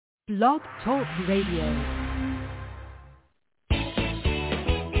Blog Talk Radio.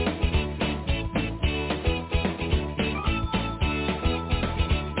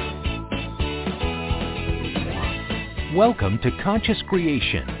 Welcome to Conscious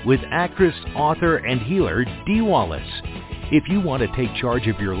Creation with actress, author, and healer Dee Wallace. If you want to take charge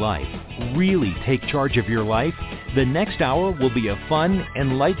of your life, really take charge of your life, the next hour will be a fun,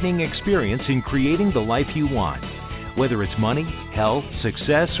 enlightening experience in creating the life you want. Whether it's money, health,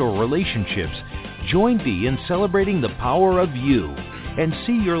 success, or relationships, join Dee in celebrating the power of you and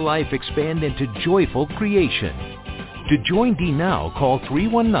see your life expand into joyful creation. To join Dee now, call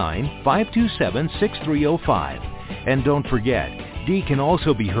 319-527-6305. And don't forget, Dee can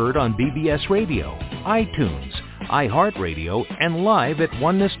also be heard on BBS Radio, iTunes, iHeartRadio, and live at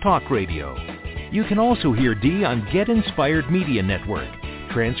Oneness Talk Radio. You can also hear Dee on Get Inspired Media Network,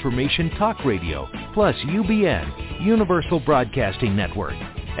 Transformation Talk Radio, plus UBN, Universal Broadcasting Network.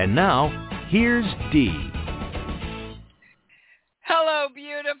 And now, here's Dee. Hello,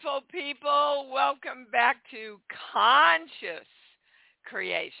 beautiful people. Welcome back to Conscious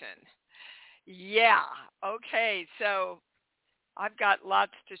Creation. Yeah, okay, so I've got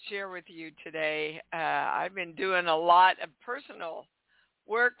lots to share with you today. I've been doing a lot of personal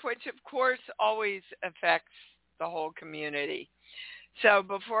work, which of course always affects the whole community. So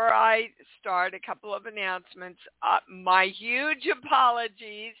before I start, a couple of announcements. My huge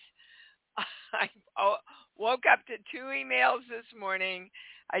apologies. I woke up to 2 emails this morning.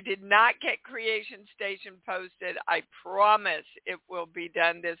 I did not get Creation Station posted. I promise it will be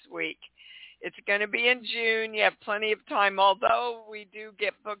done this week. It's going to be in June. You have plenty of time, although we do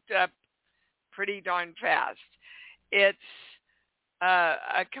get booked up pretty darn fast. It's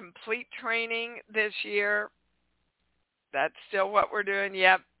a complete training this year. That's still what we're doing.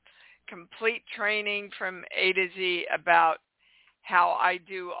 Yep. Complete training from A to Z about how I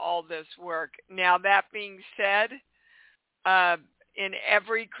do all this work. Now, that being said, in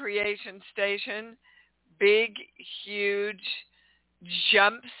every Creation Station, big, huge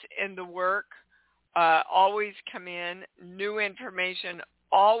jumps in the work always come in. New information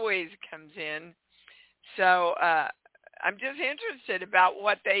always comes in. So I'm just interested about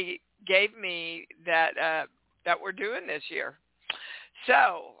what they gave me that we're doing this year.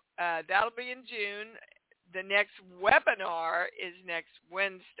 So that'll be in June. The next webinar is next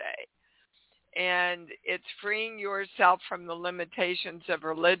Wednesday. And it's freeing yourself from the limitations of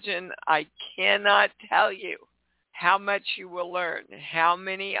religion. I cannot tell you how much you will learn, how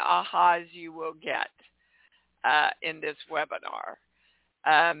many ahas you will get in this webinar.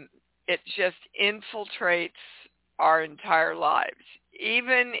 It just infiltrates our entire lives.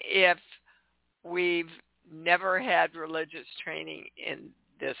 Even if we've never had religious training in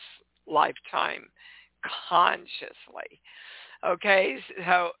this lifetime consciously. Okay,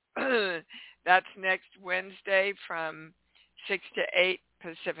 so that's next Wednesday from 6 to 8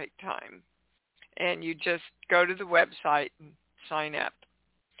 Pacific time. And you just go to the website and sign up.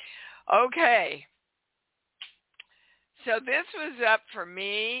 Okay. So this was up for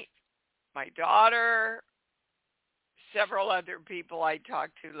me, my daughter, several other people I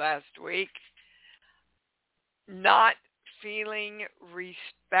talked to last week. Not feeling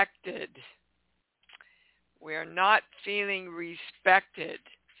respected. We're not feeling respected.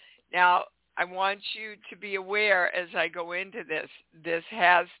 Now, I want you to be aware as I go into this, this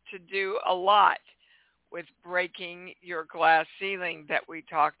has to do a lot with breaking your glass ceiling that we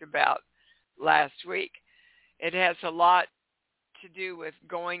talked about last week. It has a lot to do with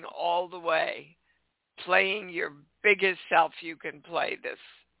going all the way, playing your biggest self you can play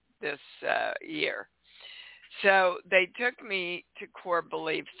this year. So they took me to Core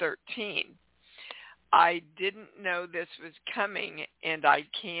Belief 13. I didn't know this was coming, and I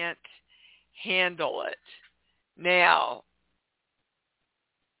can't handle it. Now,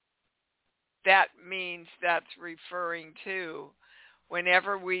 that means that's referring to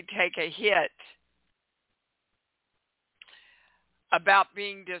whenever we take a hit about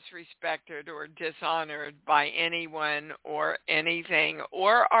being disrespected or dishonored by anyone or anything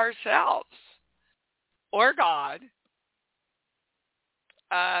or ourselves or God,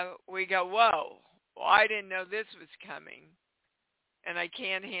 we go, whoa, well, I didn't know this was coming, and I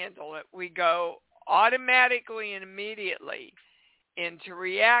can't handle it. We go automatically and immediately into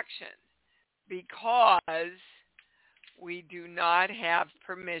reaction because we do not have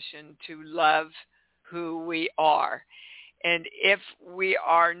permission to love who we are. And if we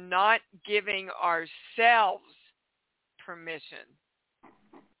are not giving ourselves permission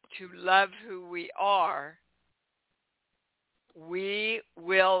to love who we are, we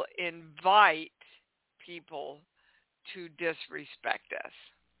will invite people to disrespect us.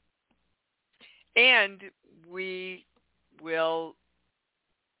 and we will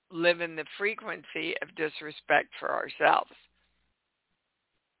live in the frequency of disrespect for ourselves.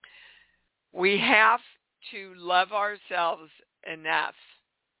 We have to love ourselves enough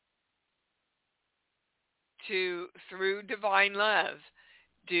to, through divine love,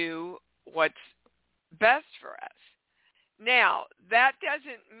 do what's best for us. Now, that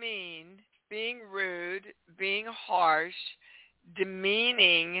doesn't mean being rude, being harsh,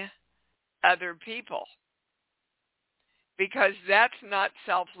 demeaning other people, because that's not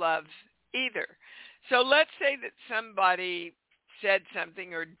self-love either. So let's say that somebody said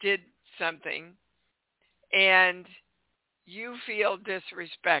something or did something and you feel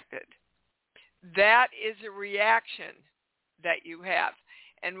disrespected. That is a reaction that you have.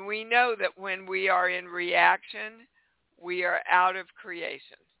 And we know that when we are in reaction, we are out of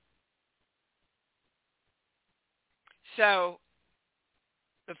creation. So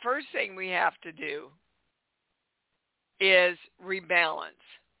the first thing we have to do is rebalance.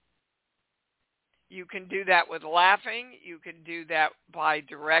 You can do that with laughing. You can do that by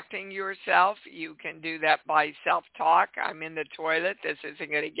directing yourself. You can do that by self-talk. I'm in the toilet. This isn't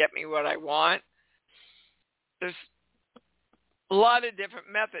going to get me what I want. There's a lot of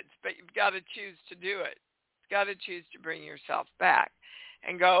different methods, but you've got to choose to do it. You've got to choose to bring yourself back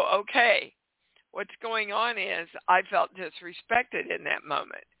and go, okay, what's going on is I felt disrespected in that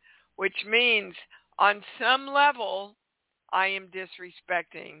moment, which means on some level I am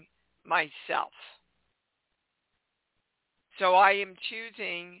disrespecting myself. So I am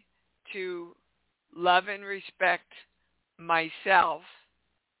choosing to love and respect myself,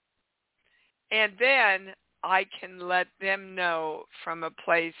 and then I can let them know from a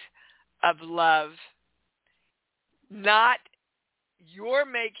place of love, not you're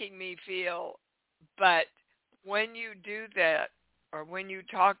making me feel, but when you do that or when you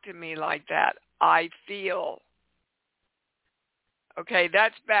talk to me like that, I feel. Okay,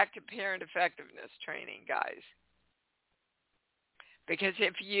 that's back to parent effectiveness training, guys. Because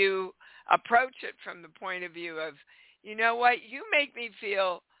if you approach it from the point of view of, you know what, you make me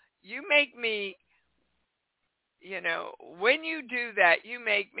feel, you make me, when you do that, you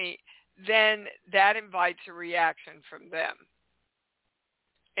make me, then that invites a reaction from them.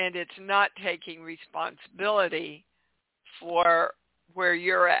 And it's not taking responsibility for where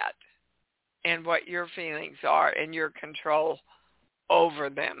you're at and what your feelings are and your control over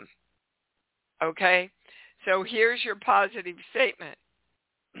them. Okay? So here's your positive statement.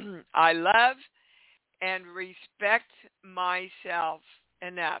 I love and respect myself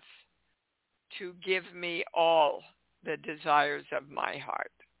enough to give me all the desires of my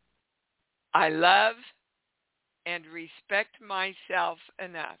heart. I love and respect myself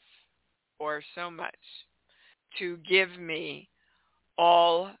enough, or so much, to give me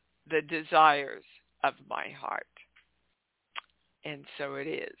all the desires of my heart. And so it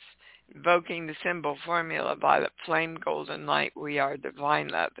is. Invoking the symbol formula, violet flame, golden light, we are divine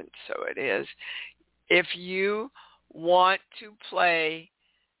love, and so it is. If you want to play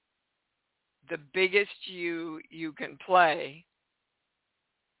the biggest you can play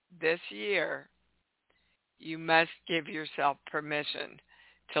this year, you must give yourself permission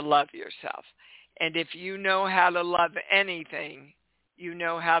to love yourself. And if you know how to love anything, you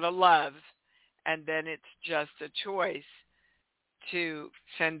know how to love, and then it's just a choice to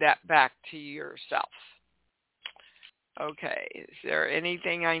send that back to yourself. Okay, is there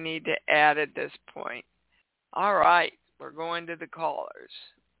anything I need to add at this point? All right, we're going to the callers.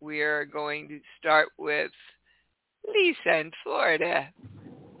 We are going to start with Lisa in Florida.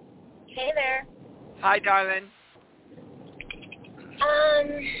 Hey there. Hi, darling.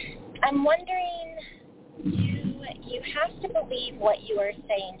 I'm wondering, you have to believe what you are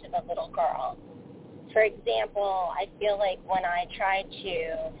saying to the little girl. For example, I feel like when I try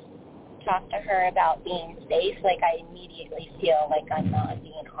to talk to her about being safe, like I immediately feel like I'm not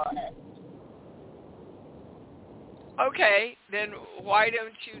being honest. Okay, then why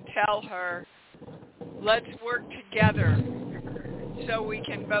don't you tell her, let's work together so we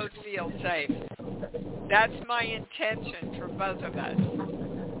can both feel safe. That's my intention for both of us,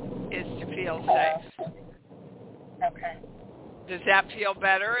 is to feel safe. Okay. Does that feel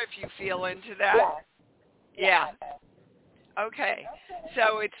better if you feel into that? Yeah. Okay.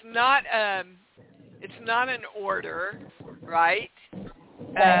 So it's not an order, right?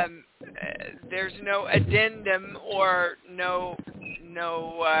 There's no addendum or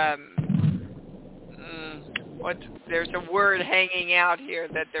there's a word hanging out here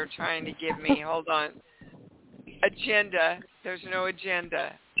that they're trying to give me. Hold on. Agenda. There's no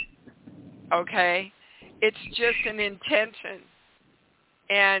agenda. Okay? It's just an intention.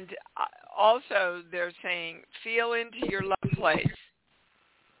 And also they're saying feel into your love place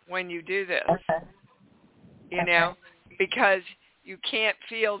when you do this. Okay. You know, because you can't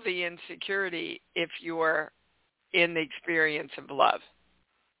feel the insecurity if you're in the experience of love.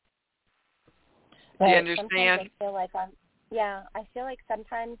 Do you understand? Sometimes I feel like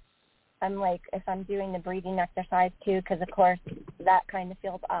sometimes I'm like, if I'm doing the breathing exercise too, because of course that kind of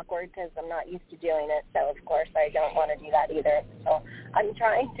feels awkward because I'm not used to doing it. So of course I don't want to do that either. So I'm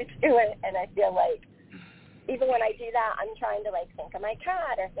trying to do it, and I feel like even when I do that, I'm trying to like think of my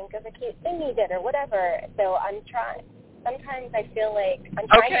cat or think of a cute thing he did or whatever. So I'm trying. Sometimes I feel like I'm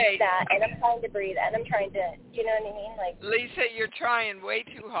trying to do that, and I'm trying to breathe, and I'm trying to, do you know what I mean? Like, Lisa, you're trying way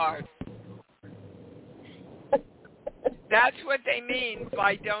too hard. That's what they mean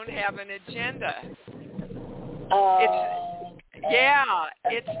by don't have an agenda.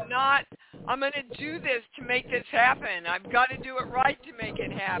 It's not, I'm going to do this to make this happen. I've got to do it right to make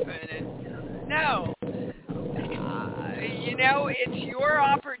it happen. And no. You know, it's your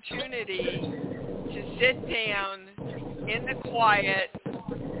opportunity to sit down in the quiet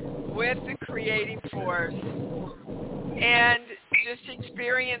with the creative force and just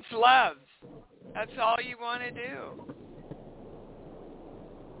experience love. That's all you want to do.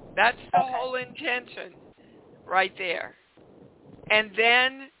 That's the whole intention right there. And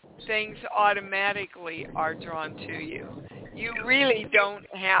then things automatically are drawn to you. You really don't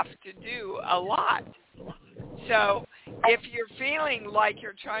have to do a lot. So if you're feeling like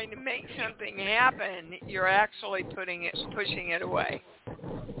you're trying to make something happen, you're actually pushing it away.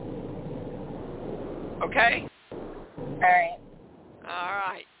 Okay? All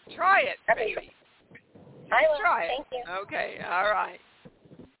right. Try it, baby. I will. Try it. Thank you. Okay. All right.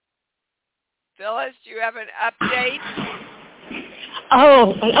 Phyllis, do you have an update?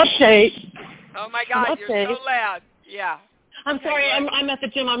 Oh, an update. Oh my God, you're so loud. Yeah. I'm sorry. I'm at the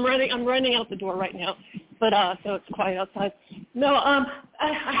gym. I'm running out the door right now. But so it's quiet outside. No, I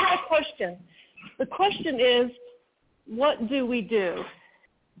had a question. The question is, what do we do?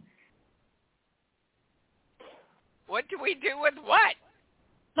 What do we do with what?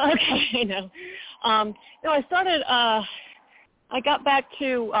 Okay, no. I started. I got back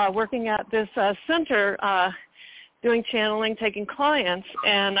to working at this center, doing channeling, taking clients,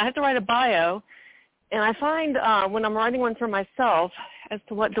 and I have to write a bio. And I find when I'm writing one for myself, as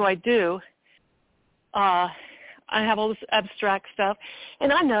to what do I do, I have all this abstract stuff,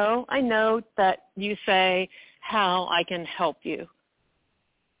 and I know that you say how I can help you.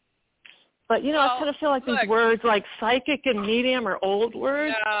 But, I kind of feel like these words like psychic and medium are old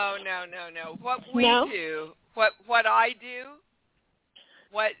words. No. What we do, what I do,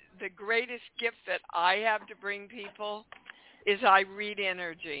 what the greatest gift that I have to bring people is I read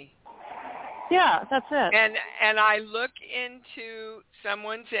energy. Yeah, that's it. And I look into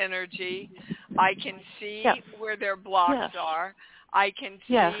someone's energy. I can see where their blocks are. I can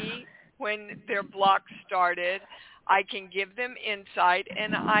see when their blocks started. I can give them insight,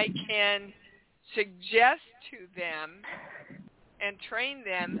 and I can suggest to them and train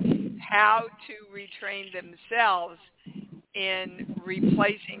them how to retrain themselves in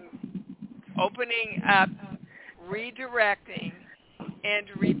replacing, opening up, redirecting, and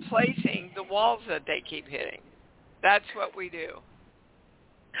replacing the walls that they keep hitting. That's what we do.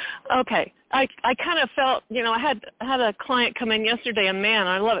 Okay. I kind of felt, I had a client come in yesterday, a man.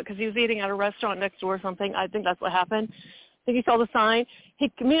 I love it because he was eating at a restaurant next door or something. I think that's what happened. I think he saw the sign.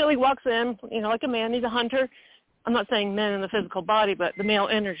 He immediately walks in, like a man. He's a hunter. I'm not saying men in the physical body, but the male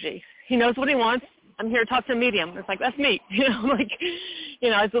energy. He knows what he wants. I'm here to talk to a medium. It's like, that's me. I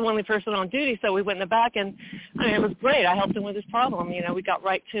was the only person on duty, so we went in the back, and it was great. I helped him with his problem. We got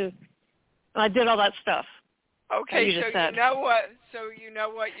right to, I did all that stuff. Okay, so you know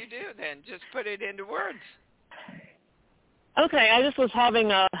what you do then. Just put it into words. Okay, I just was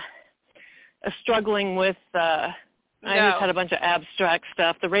having a struggling with, I just had a bunch of abstract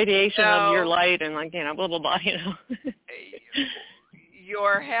stuff, the radiation of your light and blah, blah, blah,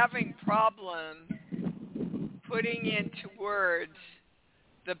 You're having problem putting into words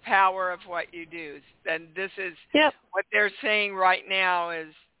the power of what you do. And this is what they're saying right now is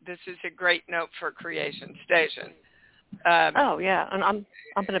this is a great note for Creation Station. And I'm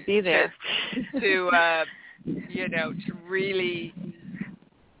going to be there. To really,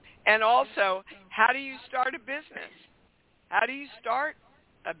 and also, how do you start a business? How do you start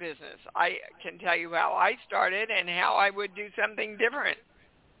a business? I can tell you how I started and how I would do something different.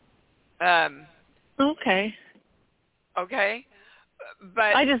 Okay. Okay.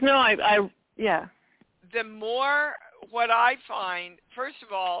 But I just know the more what I find, first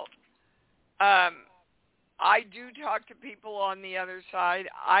of all, I do talk to people on the other side.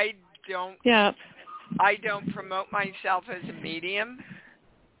 I don't promote myself as a medium.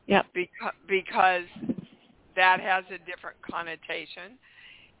 Yep. Because that has a different connotation.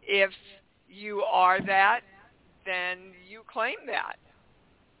 If you are that, then you claim that.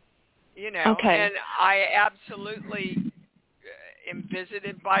 Okay. And I absolutely am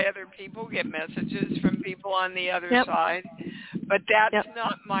visited by other people, get messages from people on the other side, but that's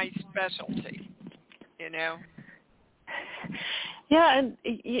not my specialty, Yeah, and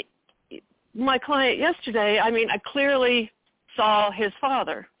my client yesterday, I clearly saw his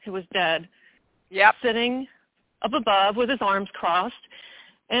father, who was dead, sitting up above with his arms crossed,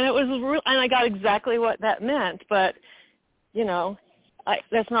 and it was and I got exactly what that meant, but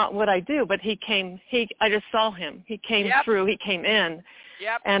that's not what I do. But I just saw him. He came through. He came in.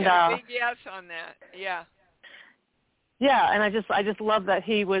 Yep. And a big yes on that. Yeah. Yeah, and I just love that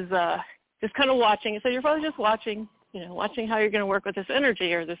he was just kind of watching. So your father's just watching. Watching how you're going to work with this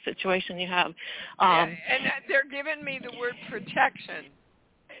energy or this situation you have. And they're giving me the word protection.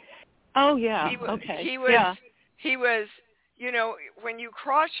 Oh, yeah. Okay. He was, when you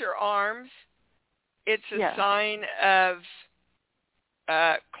cross your arms, it's a sign of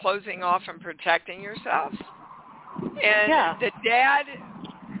closing off and protecting yourself. And the dad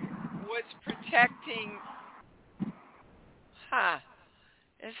was protecting,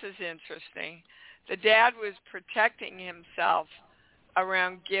 this is interesting. The dad was protecting himself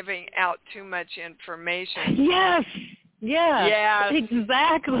around giving out too much information. Yes,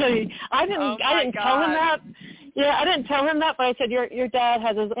 exactly. I didn't tell him that. Yeah, I didn't tell him that, but I said your dad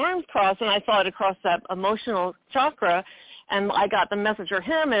has his arms crossed, and I saw it across that emotional chakra, and I got the message for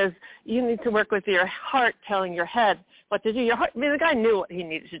him is you need to work with your heart, telling your head what to do. Your heart. The guy knew what he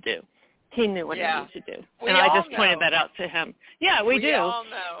needed to do. He knew what he needed to do, and I just pointed that out to him. Yeah, we do. We all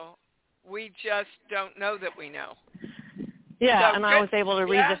know. We just don't know that we know. Yeah, so and I was able to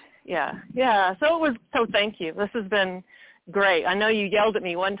read it. Yeah. So thank you. This has been great. I know you yelled at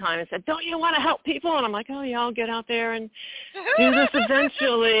me one time and said, "Don't you want to help people?" And I'm like, "Oh yeah, I'll get out there and do this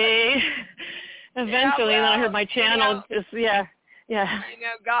eventually." And then I heard my channel Yeah.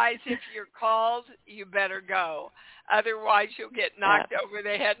 Guys, if you're called, you better go. Otherwise, you'll get knocked over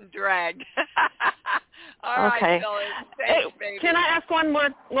the head and dragged. All right, Phyllis. Thanks, baby. Can I ask one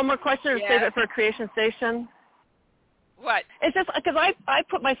more question or save it for a Creation Station? What? It's just because I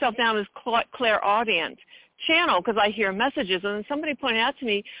put myself down as clairaudient channel because I hear messages, and then somebody pointed out to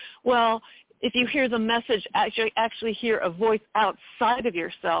me, well, if you hear the message, actually hear a voice outside of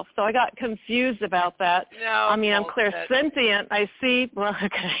yourself. So I got confused about that. No, I'm clairsentient. I see. Well,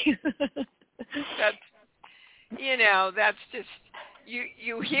 okay. That's just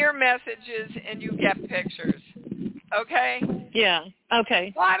you hear messages and you get pictures. Okay? Yeah.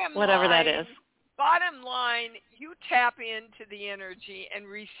 Okay. Whatever that is. Bottom line, you tap into the energy and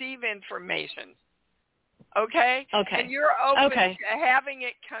receive information. Okay? Okay. And you're open to having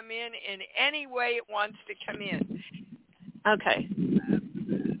it come in any way it wants to come in. Okay.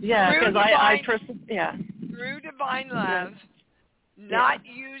 Yeah, because I through divine love, not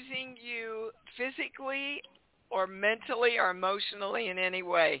using you physically or mentally or emotionally in any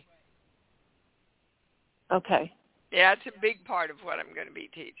way. Okay. Yeah, it's a big part of what I'm going to be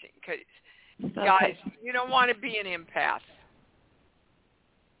teaching. Because, guys, you don't want to be an empath.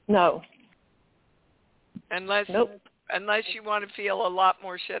 No. Unless you want to feel a lot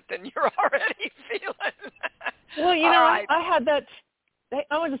more shit than you're already feeling. Well, I had that.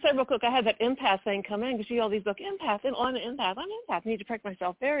 I was a cerebral cook. I had that empath thing come in because you see all these books. Empath, and I'm an empath. I need to protect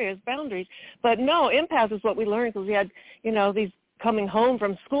myself. Barriers, boundaries. But no, empath is what we learned because we had, these coming home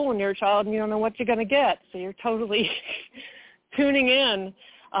from school when you're a child and you don't know what you're going to get. So you're totally tuning in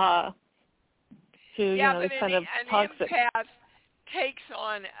to, this kind of toxic. An empath takes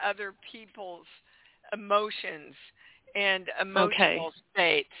on other people's emotions and emotional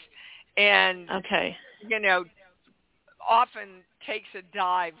states and, often takes a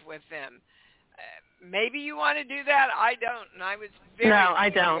dive with them. Maybe you want to do that. I don't. And I was very I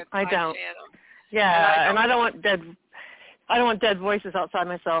don't. Channel. Yeah, and I don't want dead voices outside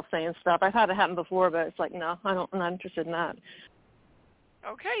myself saying stuff. I've had it happen before, but it's like, no, I'm not interested in that.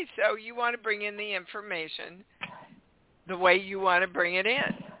 Okay, so you want to bring in the information the way you want to bring it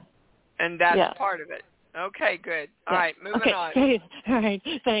in. And that's part of it. Okay, good. All right, moving on. All right,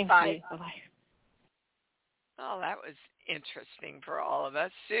 thanks. Bye. Bye-bye. Oh, that was interesting for all of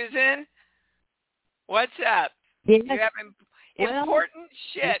us. Susan, what's up? Yes. You have important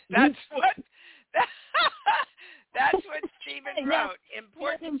shit. That's what Stephen wrote.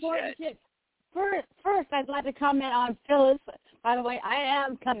 Important shit. First, I'd like to comment on Phyllis. By the way, I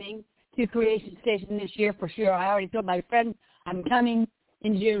am coming to Creation Station this year for sure. I already told my friend I'm coming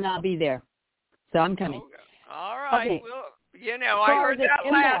in June. I'll be there. So I'm coming. All right. Okay. Well, I heard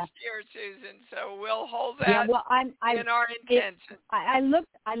that last year, Susan. So we'll hold that in our intention.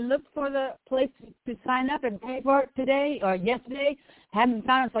 I looked for the place to sign up and pay for it today or yesterday. Haven't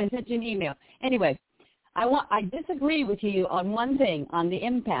found it, so I sent you an email. Anyway, I disagree with you on one thing, on the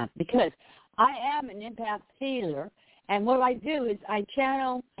empath, because I am an empath healer, and what I do is I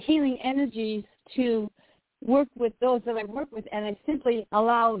channel healing energies to work with those that I work with, and I simply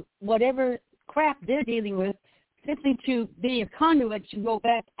allow whatever crap they're dealing with simply to be a conduit to go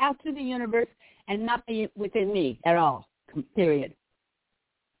back out to the universe and not be within me at all, period.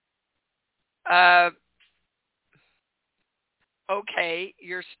 Okay,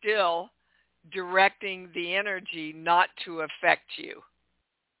 you're still directing the energy not to affect you.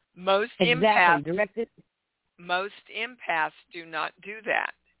 Most empaths do not do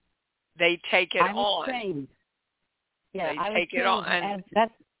that. They take it on. Trained. Yeah, they take it on. And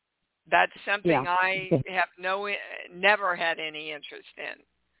that's something I have never had any interest in.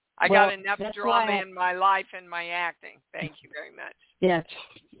 I got enough drama in my life and my acting. Thank you very much.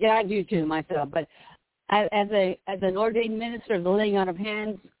 Yeah, I do too myself. But as an ordained minister of the laying on of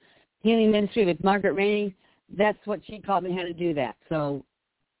hands, healing ministry with Margaret Rainey, that's what she taught me how to do that. So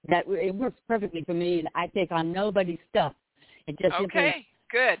that it works perfectly for me. I take on nobody's stuff. It just okay,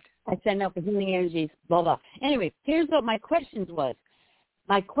 good. I send out the healing energies, blah blah. Anyway, here's what my questions was.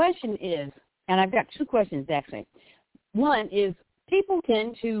 My question is, and I've got two questions actually. One is, people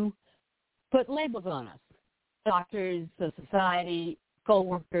tend to put labels on us. Doctors, the society,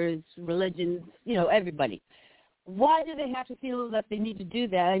 co-workers, religions, everybody. Why do they have to feel that they need to do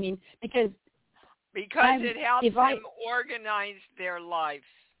that? I mean, because it helps them organize their lives.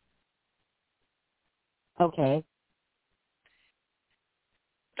 Okay.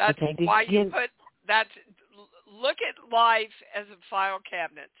 That's why you put that. Look at life as a file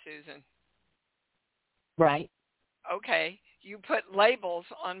cabinet, Susan. Right. Okay. You put labels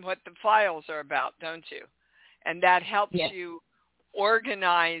on what the files are about, don't you? And that helps you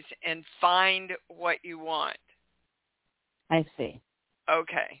organize and find what you want. I see.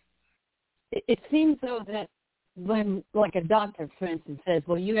 Okay. It seems, though, that when, like a doctor, for instance, says,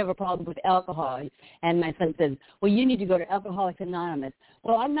 well, you have a problem with alcohol, and my son says, well, you need to go to Alcoholics Anonymous.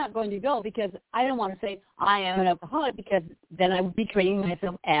 Well, I'm not going to go because I don't want to say I am an alcoholic, because then I would be treating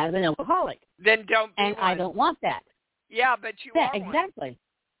myself as an alcoholic. Then don't be And one. I don't want that. Yeah, but you are exactly. one.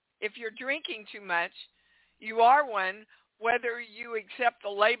 If you're drinking too much, you are one, whether you accept the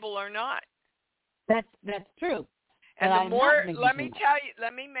label or not. That's true. And the more, let me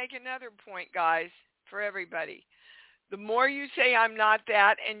make another point, guys, for everybody. The more you say I'm not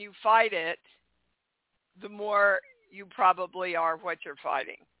that and you fight it, the more you probably are what you're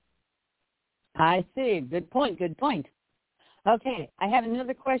fighting. I see. Good point. Okay, I have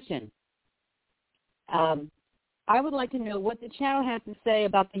another question. I would like to know what the channel has to say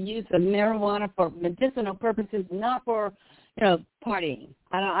about the use of marijuana for medicinal purposes, not for, partying.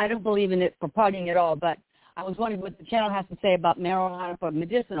 I don't believe in it for partying at all, but I was wondering what the channel has to say about marijuana for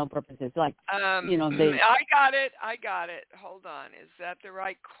medicinal purposes, like, I got it. Hold on. Is that the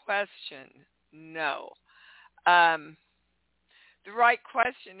right question? No. The right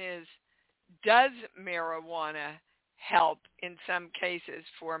question is, does marijuana help in some cases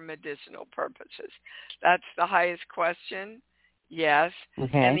for medicinal purposes? That's the highest question. Yes.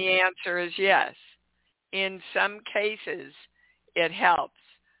 Okay. And the answer is yes. In some cases, it helps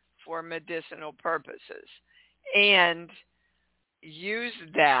for medicinal purposes, and use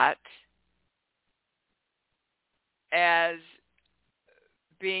that as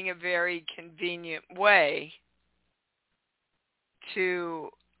being a very convenient way to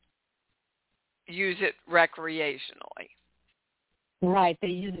use it recreationally. Right, they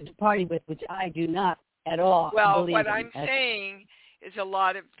use it to party with, which I do not at all. Well, what I'm saying is a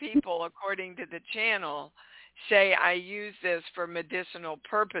lot of people, according to the channel, say I use this for medicinal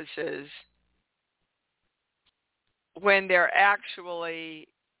purposes when they're actually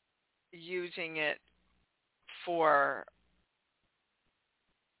using it for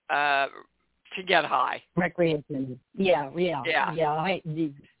to get high. Recreation. Yeah.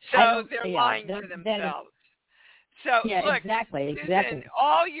 So they're lying to themselves. So look, exactly. Susan,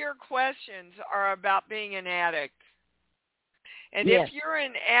 all your questions are about being an addict. And yes. If you're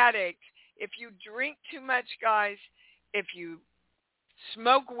an addict, if you drink too much, guys, if you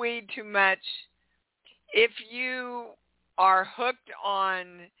smoke weed too much, if you are hooked on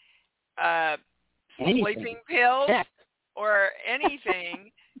sleeping pills or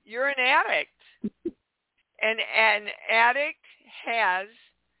anything, you're an addict. And an addict has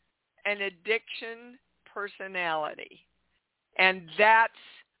an addiction personality, and that's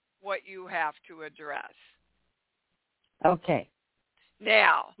what you have to address. Okay.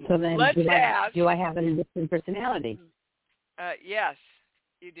 Now, so then let's ask. Do I have an addiction personality? Yes,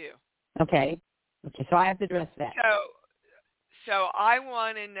 you do. Okay. Okay, so I have to address that. So I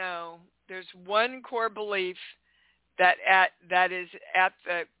want to know, there's one core belief that is at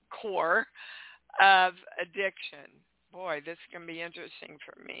the core of addiction. Boy, this is going to be interesting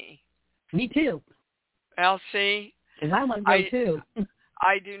for me. Me too. Well, see, because I want to go too.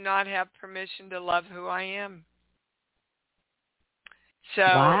 I do not have permission to love who I am. So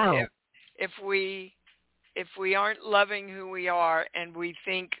wow. if we aren't loving who we are, and we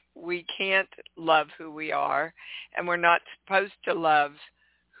think we can't love who we are, and we're not supposed to love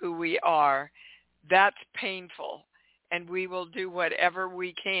who we are, that's painful. And we will do whatever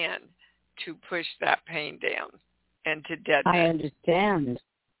we can to push that pain down and to deaden it. I understand.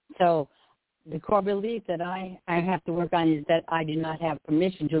 So the core belief that I have to work on is that I do not have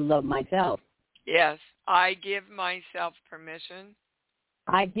permission to love myself. Yes, I give myself permission.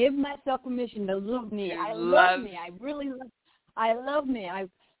 I give myself permission to love me. I love me. I really love. I love me. I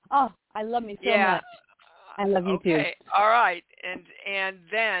love me so much. I love you too. Okay, all right, and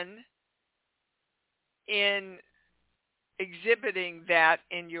then in exhibiting that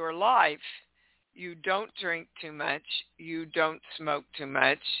in your life, you don't drink too much. You don't smoke too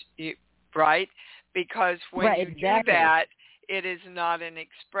much. Right? Because when you do that, it is not an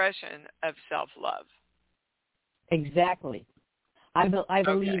expression of self-love. Exactly. I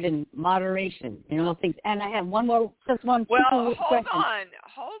believe in moderation in all things. And I have just one Well, question.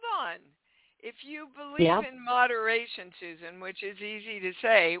 Hold on. If you believe in moderation, Susan, which is easy to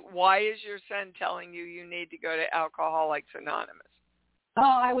say, why is your son telling you need to go to Alcoholics Anonymous?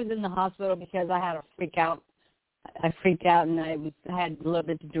 Oh, I was in the hospital because I had a freak out. I freaked out and I had a little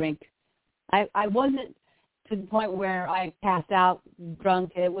bit to drink. I wasn't to the point where I passed out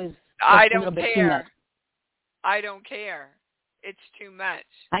drunk. It was I a little bit too much. I don't care. It's too much.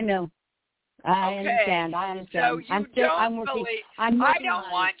 I know. I understand. So you I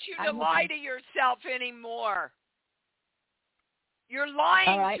don't want you to lie to yourself anymore. You're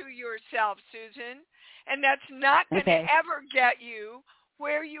lying to yourself, Susan, and that's not going to ever get you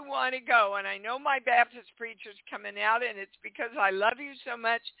where you want to go. And I know my Baptist preacher's coming out, and it's because I love you so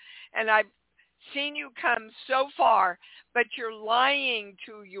much, and I've seen you come so far, but you're lying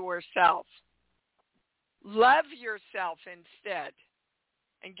to yourself. Love yourself instead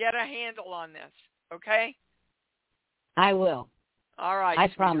and get a handle on this, okay? I will. All right. I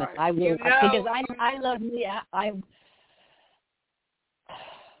promise. I will. Because I love me.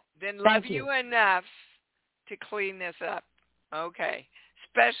 Then love you enough to clean this up, okay?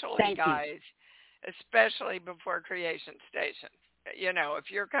 Especially, guys, especially before Creation Station. You know,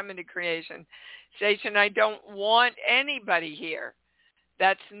 if you're coming to Creation Station, I don't want anybody here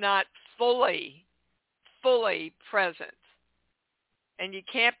that's not fully present. And you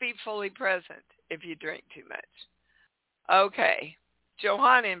can't be fully present if you drink too much. Okay.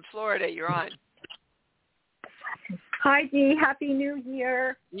 Johanna in Florida, you're on. Hi, Dee. Happy New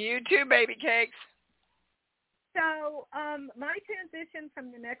Year. You too, baby cakes. So my transition from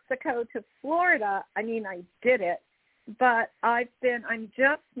New Mexico to Florida, I did it, but I'm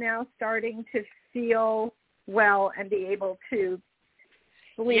just now starting to feel well and be able to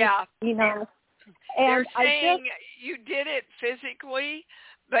sleep, And they're saying you did it physically,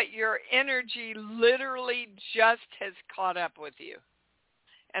 but your energy literally just has caught up with you.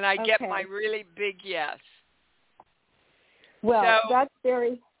 And I get my really big yes. Well, that's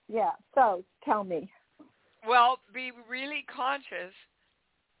so tell me. Well, be really conscious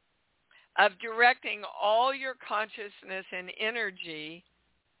of directing all your consciousness and energy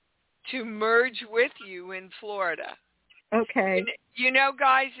to merge with you in Florida. Okay. You know,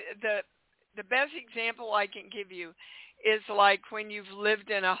 guys, the best example I can give you is like when you've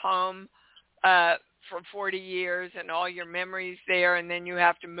lived in a home for 40 years and all your memories there, and then you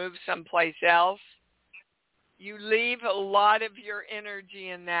have to move someplace else. You leave a lot of your energy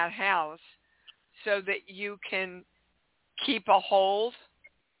in that house so that you can keep a hold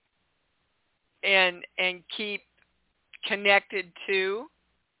and keep connected to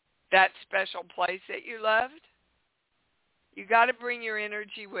that special place that you loved. You got to bring your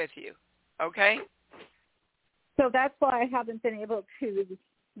energy with you, okay? So that's why I haven't been able to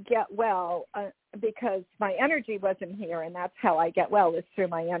get well because my energy wasn't here, and that's how I get well is through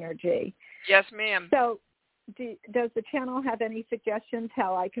my energy. Yes, ma'am. So does the channel have any suggestions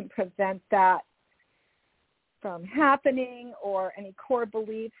how I can prevent that from happening or any core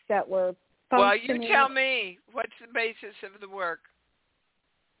beliefs that were functioning? Well, you tell me. What's the basis of the work?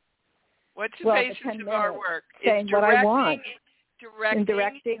 What's the the basis 10 of our minutes, work? saying It's what I want.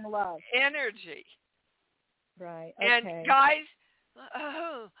 Directing love. energy. Right. Okay. And guys,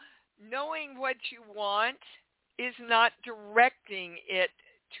 knowing what you want is not directing it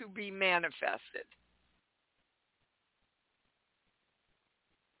to be manifested.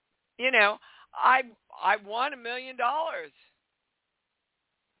 You know, I want $1 million.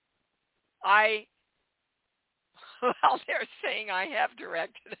 Well, they're saying I have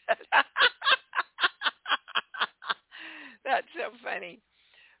directed it. That's so funny.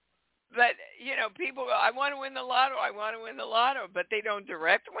 But, you know, people go, I want to win the lotto, but they don't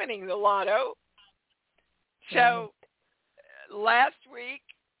direct winning the lotto. So last week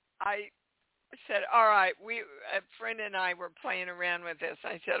I said, all right, a friend and I were playing around with this.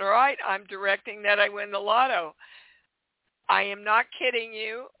 I said, all right, I'm directing that I win the lotto. I am not kidding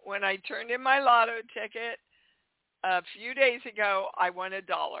you. When I turned in my lotto ticket a few days ago, I won $1.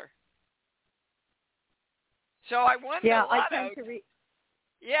 So I won the lotto.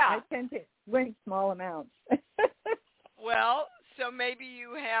 I tend to win small amounts. Well, so maybe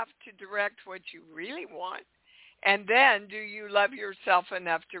you have to direct what you really want. And then do you love yourself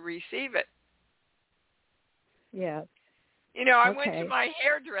enough to receive it? Yes. You know, I went to my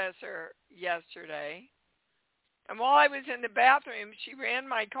hairdresser yesterday, and while I was in the bathroom, she ran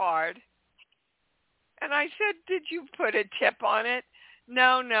my card. And I said, did you put a tip on it?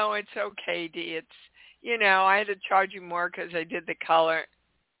 No, it's okay, Dee. It's, you know, I had to charge you more because I did the color.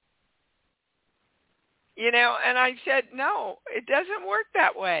 You know, and I said, no, it doesn't work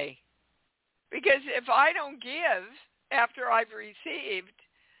that way. Because if I don't give after I've received,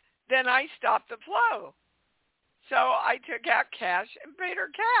 then I stop the flow. So I took out cash and paid her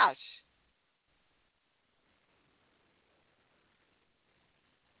cash.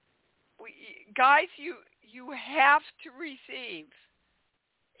 Guys, you have to receive.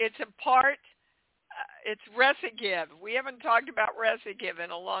 It's a part, it's recigive. We haven't talked about recigive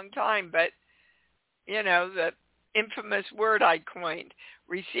in a long time, but, you know, the infamous word I coined.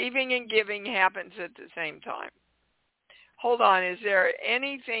 Receiving and giving happens at the same time. Hold on, is there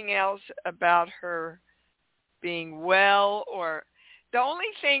anything else about her being well? Or the only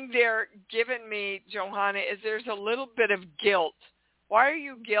thing they're giving me, Johanna, is there's a little bit of guilt. Why are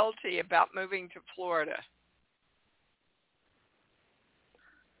you guilty about moving to Florida?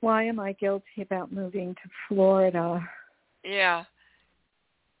 Why am I guilty about moving to Florida? Yeah.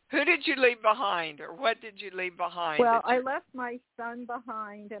 Who did you leave behind, or what did you leave behind? Well, I left my son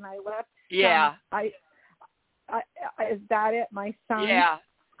behind, and I left. Yeah. Is that it? My son.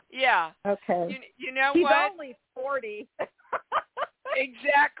 Yeah. Okay. You know He's what? He's only 40.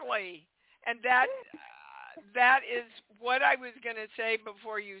 Exactly, and that is what I was going to say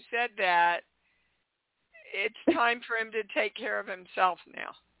before you said that. It's time for him to take care of himself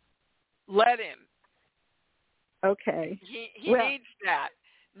now. Let him. Okay. He needs that.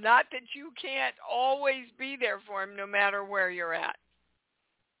 Not that you can't always be there for him no matter where you're at.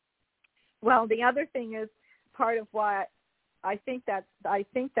 Well, the other thing is part of why I think that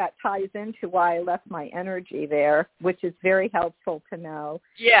ties into why I left my energy there, which is very helpful to know.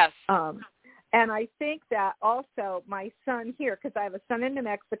 Yes. And I think that also my son here, because I have a son in New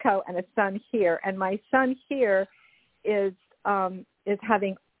Mexico and a son here, and my son here is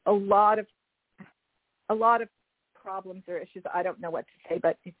having a lot of problems or issues. I don't know what to say,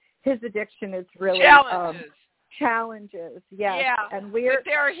 but his addiction is really challenges. Yes. Yeah, and but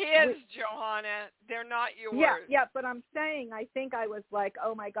they're his, Johanna. They're not yours. Yeah. But I'm saying, I think I was like,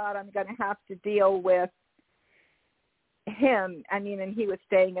 oh my God, I'm going to have to deal with him. I mean, and he was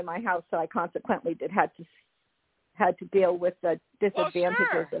staying in my house, so I consequently had to deal with the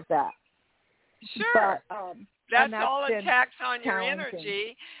disadvantages of that. Sure. But, that's all a tax on your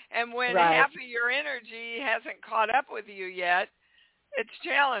energy, and when half of your energy hasn't caught up with you yet, it's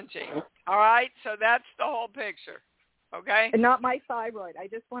challenging. All right? So that's the whole picture. Okay? And not my thyroid. I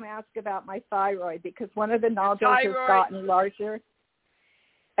just want to ask about my thyroid, because one of the nodules has gotten larger.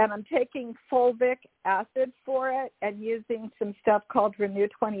 And I'm taking fulvic acid for it and using some stuff called Renew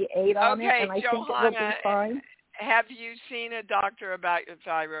 28 on it, and I think it will be fine. Have you seen a doctor about your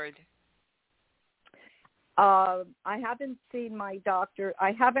thyroid? I haven't seen my doctor.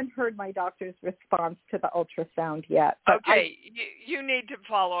 I haven't heard my doctor's response to the ultrasound yet. Okay, you need to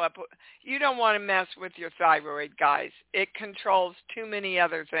follow up. You don't want to mess with your thyroid, guys. It controls too many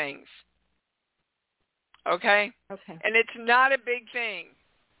other things. Okay? Okay. And it's not a big thing.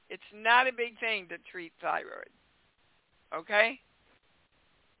 It's not a big thing to treat thyroid. Okay?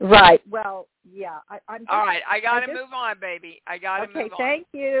 Right. Well, yeah. I'm all right. I got to move on, baby. I got to move on. Okay, thank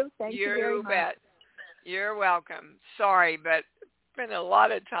you. Thank you very much. You bet. You're welcome. Sorry, but spent a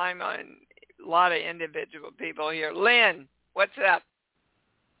lot of time on lot of individual people here. Lynn, what's up?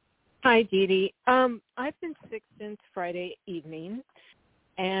 Hi, Dee Dee. I've been sick since Friday evening,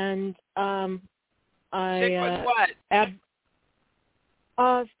 and Sick with what?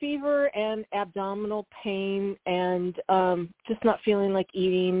 Fever and abdominal pain, and just not feeling like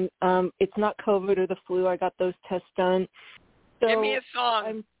eating. It's not COVID or the flu. I got those tests done. So Give me a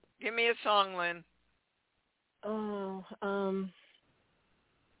song. Give me a song, Lynn. Oh,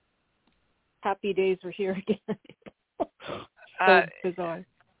 Happy Days Are Here Again. So bizarre.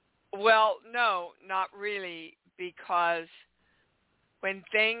 Well, no, not really, because when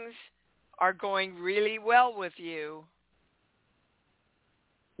things are going really well with you,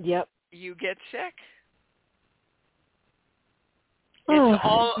 yep, you get sick.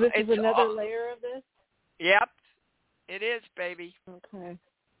 This is another layer of this? Yep, it is, baby. Okay.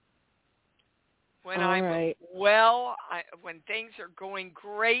 When when things are going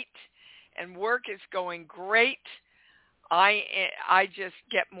great and work is going great, I just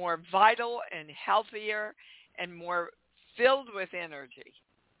get more vital and healthier and more filled with energy.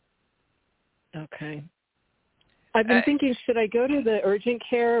 Okay. I've been thinking, should I go to the urgent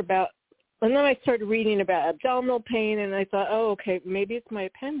care about, and then I started reading about abdominal pain, and I thought, oh, okay, maybe it's my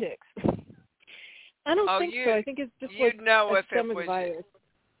appendix. I don't think so. I think it's just like a stomach virus.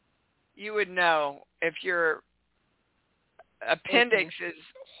 You would know if your appendix is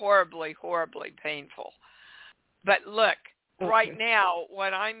horribly, horribly painful. But look, right now,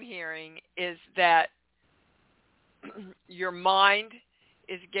 what I'm hearing is that your mind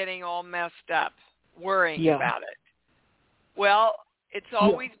is getting all messed up, worrying about it. Well, it's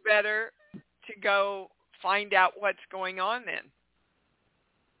always better to go find out what's going on then.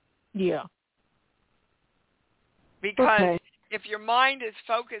 Yeah. Because if your mind is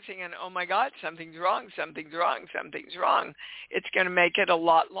focusing on, oh, my God, something's wrong, it's going to make it a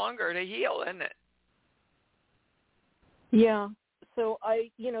lot longer to heal, isn't it? Yeah. So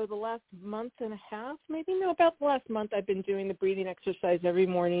the last month and a half, about the last month, I've been doing the breathing exercise every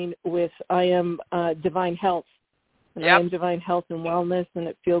morning with I Am Divine Health. And I Am Divine Health and Wellness, and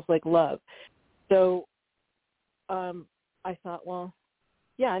it feels like love. So I thought, well,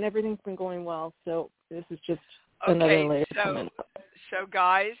 yeah, and everything's been going well. So this is just another layer coming up. So,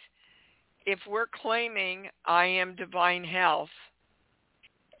 guys, if we're claiming I Am Divine Health,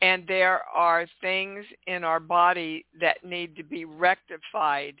 and there are things in our body that need to be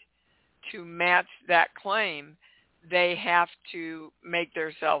rectified to match that claim, they have to make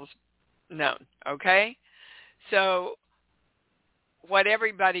themselves known, okay? So what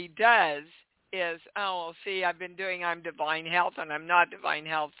everybody does is, oh, well, see, I've been doing I'm Divine Health, and I'm not Divine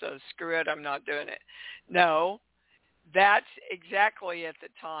Health, so screw it, I'm not doing it. No, that's exactly at the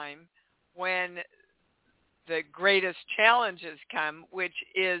time when the greatest challenges come, which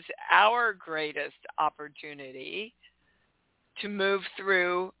is our greatest opportunity to move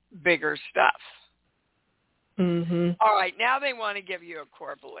through bigger stuff. Mm-hmm. All right, now they want to give you a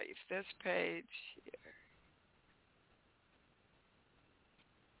core belief. This page here.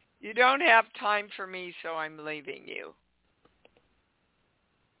 You don't have time for me, so I'm leaving you.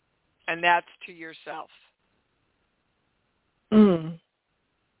 And that's to yourself. Mm.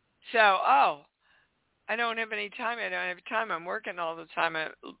 So, I don't have any time. I'm working all the time.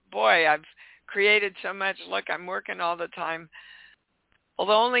 Boy, I've created so much. Look, I'm working all the time. Well,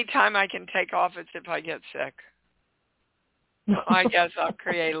 the only time I can take off is if I get sick. I guess I'll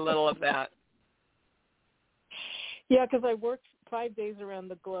create a little of that. Yeah, because I worked 5 days around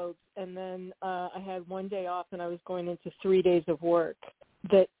the globe, and then I had 1 day off, and I was going into 3 days of work.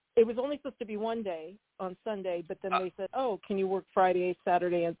 That it was only supposed to be 1 day on Sunday, but then they said, oh, can you work Friday,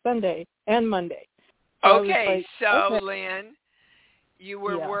 Saturday, and Sunday, and Monday? Okay, Lynn, you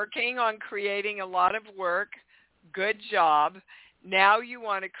were working on creating a lot of work. Good job. Now you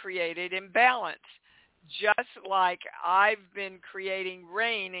want to create it in balance. Just like I've been creating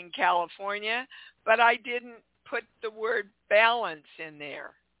rain in California, but I didn't put the word balance in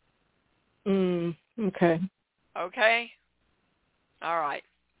there. Okay. Okay? All right.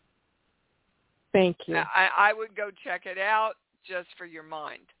 Thank you. I would go check it out just for your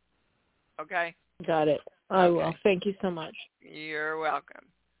mind. Okay? Got it. I will. Thank you so much. You're welcome.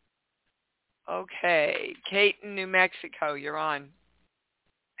 Okay. Kate in New Mexico, you're on.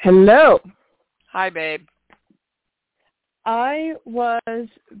 Hello. Hi, babe. I was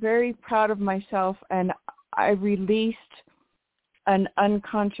very proud of myself, and I released an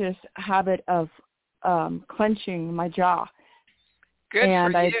unconscious habit of clenching my jaw. Good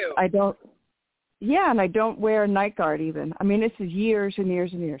and for you. I don't. Yeah, and I don't wear a night guard even. I mean, this is years and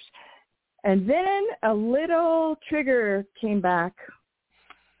years and years. And then a little trigger came back,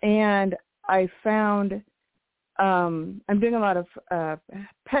 and I found I'm doing a lot of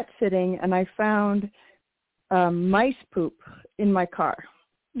pet sitting, and I found mice poop in my car.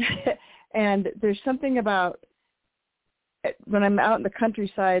 And there's something about when I'm out in the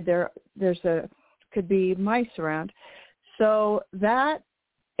countryside, could be mice around. So that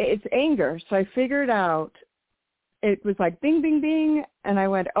it's anger. So I figured out it was like bing, bing, bing. And I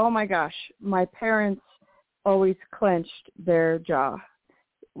went, oh my gosh, my parents always clenched their jaw.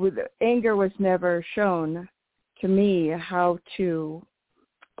 Anger was never shown to me how to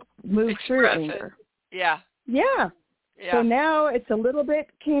move through anger. Yeah. Yeah. So now it's a little bit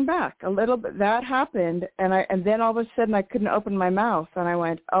came back, a little bit that happened, and then all of a sudden I couldn't open my mouth, and I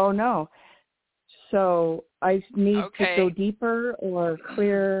went, oh no. So I need to go deeper or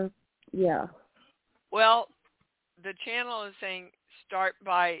clear. Yeah. Well, the channel is saying start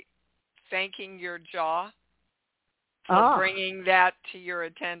by thanking your jaw for bringing that to your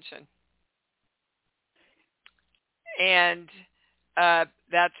attention. And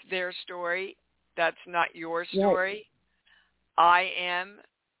that's their story. That's not your story. Right. I am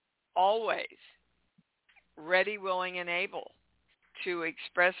always ready, willing, and able to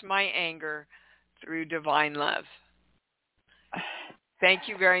express my anger through divine love. Thank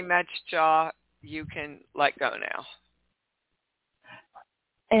you very much, Jaw. You can let go now.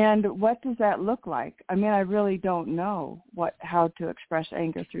 And what does that look like? I mean, I really don't know how to express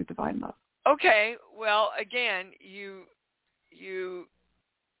anger through divine love. Okay. Well, again, you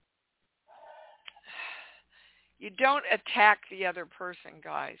don't attack the other person,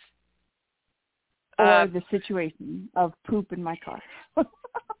 guys. Or the situation of poop in my car.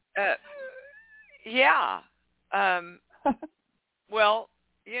 Yeah. Well,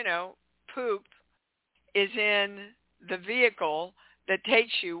 poop is in the vehicle that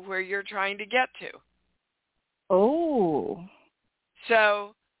takes you where you're trying to get to. Oh.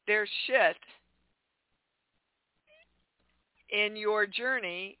 So there's shit in your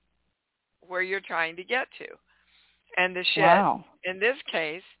journey where you're trying to get to. And the shit, in this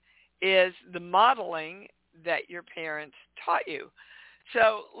case, is the modeling that your parents taught you.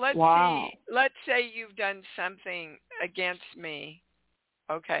 So let's say you've done something against me,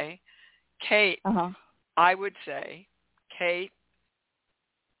 okay? Kate, I would say, Kate,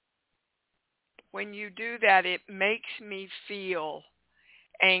 when you do that, it makes me feel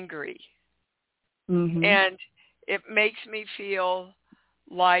angry. Mm-hmm. And it makes me feel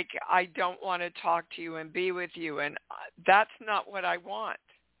like I don't want to talk to you and be with you. And that's not what I want.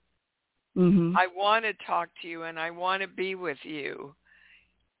 Mm-hmm. I want to talk to you and I want to be with you.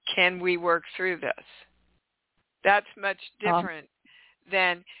 Can we work through this? That's much different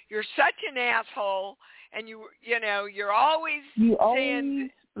than you're such an asshole and you're always saying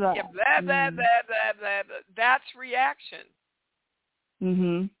blah, blah, blah, blah, blah, blah. That's reaction.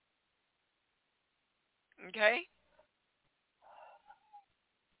 Mm-hmm. Okay?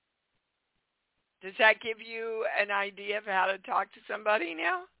 Does that give you an idea of how to talk to somebody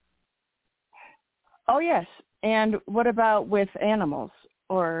now? Oh, yes. And what about with animals?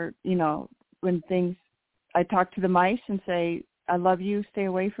 Or, when I talk to the mice and say, I love you, stay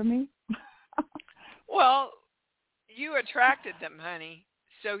away from me? Well, you attracted them, honey.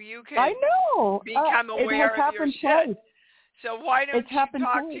 So you can become aware of your shit. So why don't you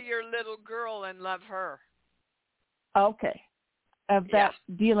talk to your little girl and love her? Okay. Of that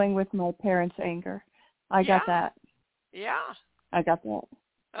dealing with my parents' anger. I got that. Yeah. I got that.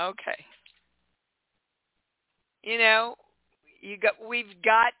 Okay. We've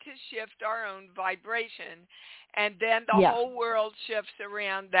got to shift our own vibration, and then the whole world shifts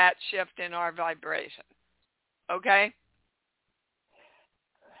around that shift in our vibration. Okay?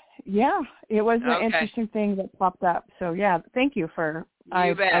 Yeah, it was an interesting thing that popped up. So thank you for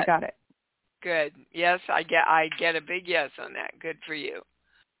I got it. Good. Yes, I get a big yes on that. Good for you.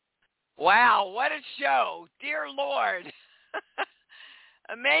 Wow, what a show. Dear Lord.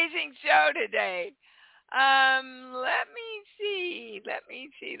 Amazing show today. Let me see.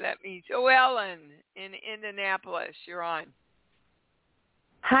 So Ellen in Indianapolis, you're on.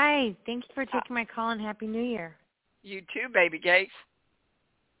 Hi, thanks for taking my call and Happy New Year. You too, baby cakes.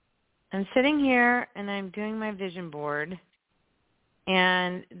 I'm sitting here and I'm doing my vision board,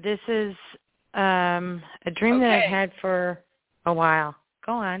 and this is a dream that I've had for a while.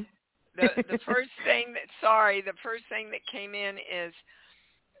 Go on. The first thing that came in is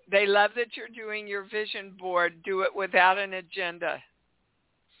they love that you're doing your vision board. Do it without an agenda.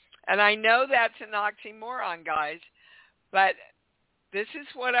 And I know that's an oxymoron, guys, but this is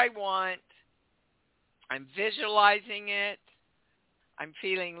what I want. I'm visualizing it. I'm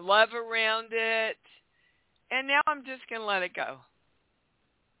feeling love around it. And now I'm just going to let it go.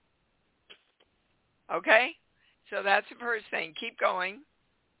 Okay? So that's the first thing. Keep going.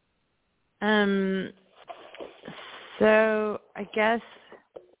 So I guess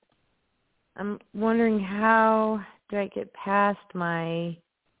I'm wondering, how do I get past my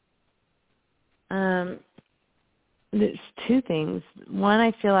there's two things. One,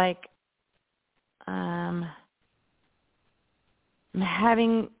 I feel like I'm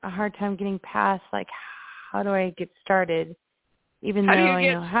having a hard time getting past, like, how do I get started? Even though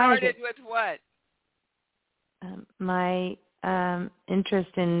I know how to get started with what? My interest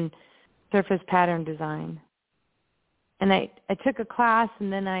in surface pattern design. And I took a class,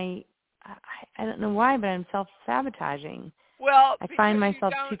 and then I don't know why, but I'm self-sabotaging. Well, I find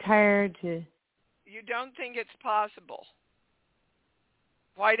myself too tired to... You don't think it's possible.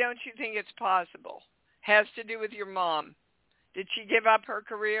 Why don't you think it's possible? Has to do with your mom. Did she give up her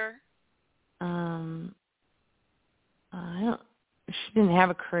career? She didn't have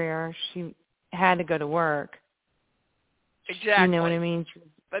a career. She had to go to work. Exactly. You know what I mean?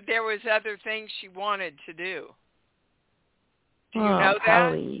 But there was other things she wanted to do. Do you know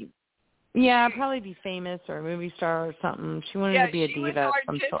probably, that? Yeah, probably be famous or a movie star or something. She wanted to be a diva of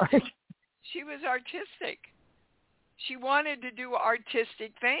some sort. She was artistic. She wanted to do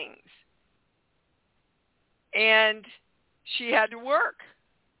artistic things. And she had to work.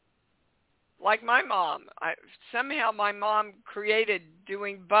 Like my mom. Somehow my mom created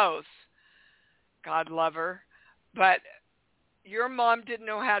doing both. God love her. But your mom didn't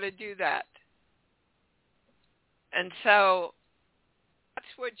know how to do that. And so that's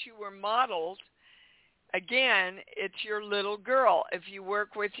what you were modeled. Again, it's your little girl. If you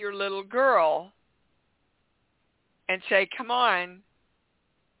work with your little girl and say, come on,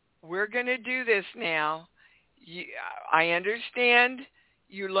 we're going to do this now. I understand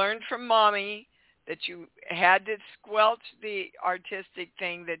you learned from Mommy that you had to squelch the artistic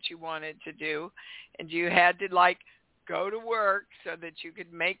thing that you wanted to do, and you had to, like, go to work so that you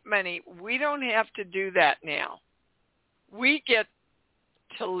could make money. We don't have to do that now. We get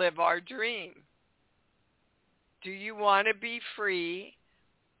to live our dream. Do you want to be free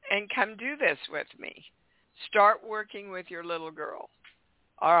and come do this with me? Start working with your little girl.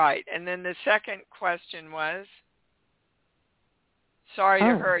 All right. And then the second question was, sorry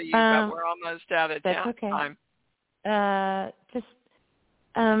to hurry you, but we're almost out of time.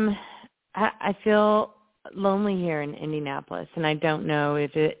 I feel lonely here in Indianapolis, and I don't know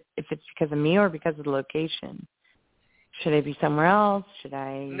if it's because of me or because of the location. Should I be somewhere else? Should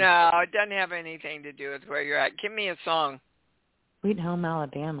I? No, it doesn't have anything to do with where you're at. Give me a song. Sweet Home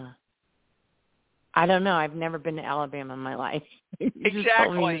Alabama. I don't know. I've never been to Alabama in my life.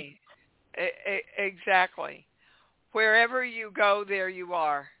 Exactly. Exactly. Wherever you go, there you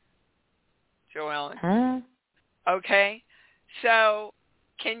are, Joellen. Huh? Okay. So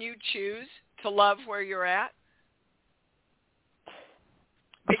can you choose to love where you're at?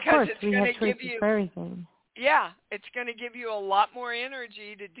 Because of course, it's we going have to choices give you for everything. Yeah, it's going to give you a lot more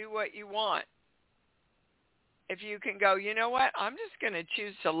energy to do what you want. If you can go, you know what, I'm just going to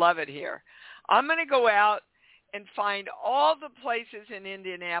choose to love it here. I'm going to go out and find all the places in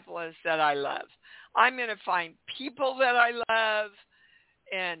Indianapolis that I love. I'm going to find people that I love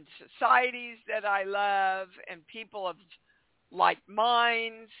and societies that I love and people of like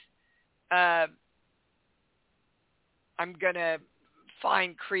minds. I'm going to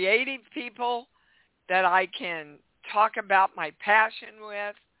find creative people that I can talk about my passion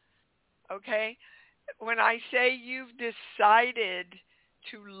with, okay? When I say you've decided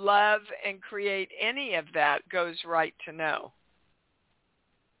to love and create any of that, goes right to no.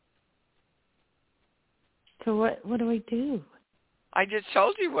 So what do we do? I just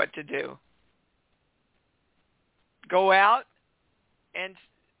told you what to do. Go out and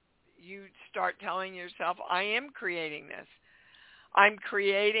you start telling yourself, I am creating this. I'm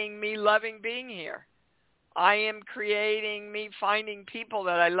creating me loving being here. I am creating me finding people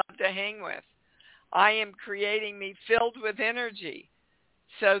that I love to hang with. I am creating me filled with energy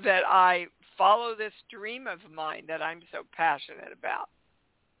so that I follow this dream of mine that I'm so passionate about.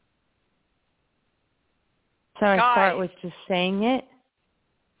 So I start with just saying it?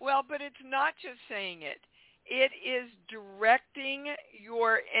 Well, but it's not just saying it. It is directing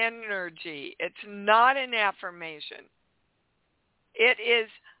your energy. It's not an affirmation. It is,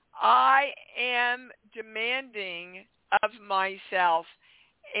 I am demanding of myself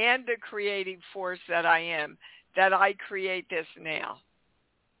and the creative force that I am, that I create this now.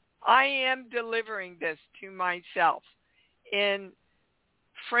 I am delivering this to myself in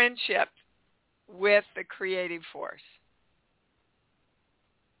friendship with the creative force.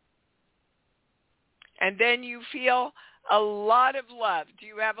 And then you feel a lot of love. Do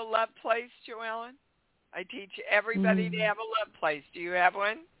you have a love place, Joellen? I teach everybody to have a love place. Do you have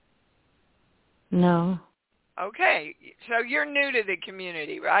one? No. Okay. So you're new to the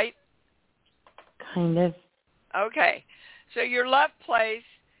community, right? Kind of. Okay. So your love place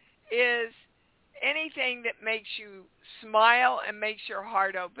is anything that makes you smile and makes your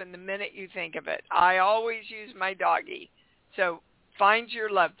heart open the minute you think of it. I always use my doggy. So find your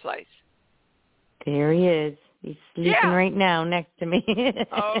love place. There he is. He's sleeping right now next to me.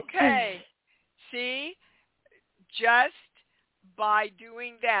 Okay. See, just by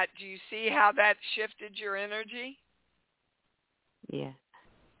doing that, do you see how that shifted your energy? Yeah.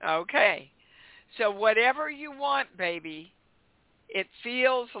 Okay. So whatever you want, baby, it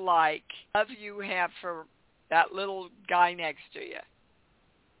feels like love you have for that little guy next to you.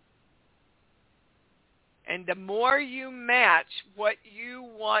 And the more you match what you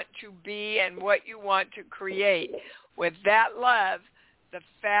want to be and what you want to create with that love, the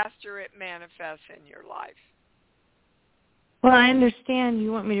faster it manifests in your life. Well, I understand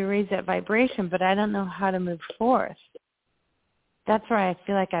you want me to raise that vibration, but I don't know how to move forth. That's where I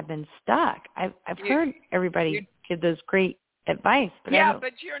feel like I've been stuck. I've heard everybody give those great advice, but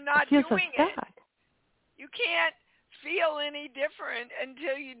but you're not doing it. You can't feel any different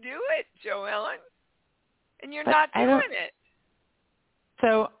until you do it, Joellen. And you're not doing it.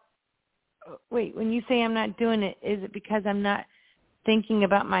 So, wait, when you say I'm not doing it, is it because I'm not thinking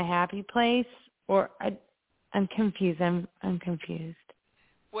about my happy place? Or I'm confused. I'm confused.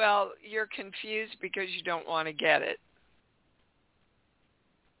 Well, you're confused because you don't want to get it.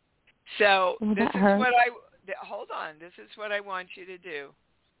 So this is what hold on. This is what I want you to do.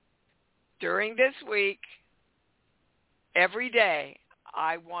 During this week, every day,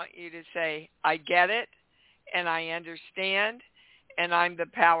 I want you to say, I get it, and I understand, and I'm the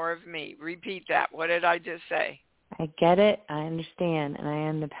power of me. Repeat that. What did I just say? I get it, I understand, and I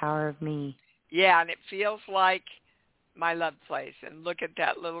am the power of me. Yeah, and it feels like my love place. And look at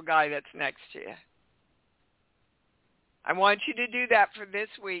that little guy that's next to you. I want you to do that for this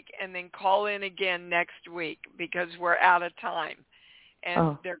week and then call in again next week because we're out of time.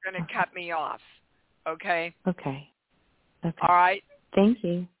 And they're going to cut me off. Okay? Okay. All right? Thank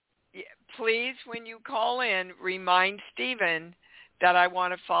you. Please, when you call in, remind Stephen that I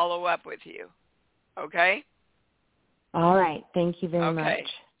want to follow up with you. Okay? All right. Thank you very much. Okay.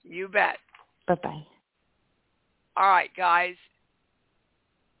 You bet. Bye-bye. All right, guys.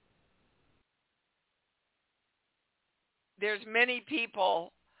 There's many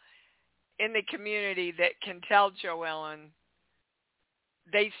people in the community that can tell Joellen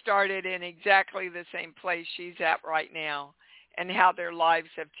they started in exactly the same place she's at right now and how their lives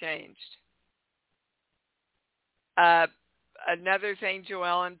have changed. Another thing,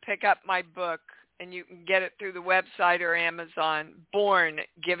 Joellen, pick up my book, and you can get it through the website or Amazon, Born,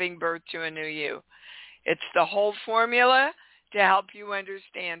 Giving Birth to a New You. It's the whole formula to help you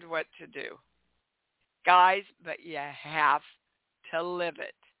understand what to do. Guys, but you have to live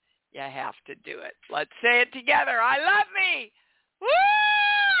it. You have to do it. Let's say it together. I love me. Woo!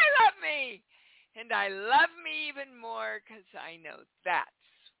 I love me. And I love me even more because I know that's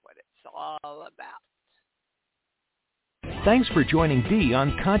what it's all about. Thanks for joining Dee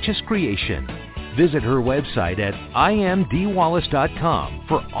on Conscious Creation. Visit her website at imdeewallace.com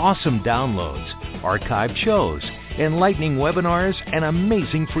for awesome downloads, archived shows, enlightening webinars, and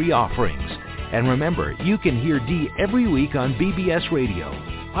amazing free offerings. And remember, you can hear Dee every week on BBS Radio,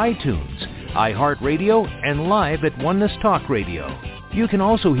 iTunes, iHeartRadio, and live at Oneness Talk Radio. You can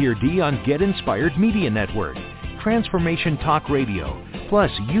also hear Dee on Get Inspired Media Network, Transformation Talk Radio,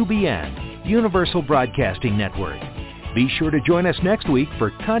 plus UBN, Universal Broadcasting Network. Be sure to join us next week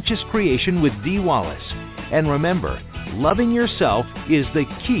for Conscious Creation with Dee Wallace. And remember, loving yourself is the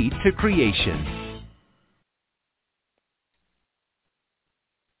key to creation.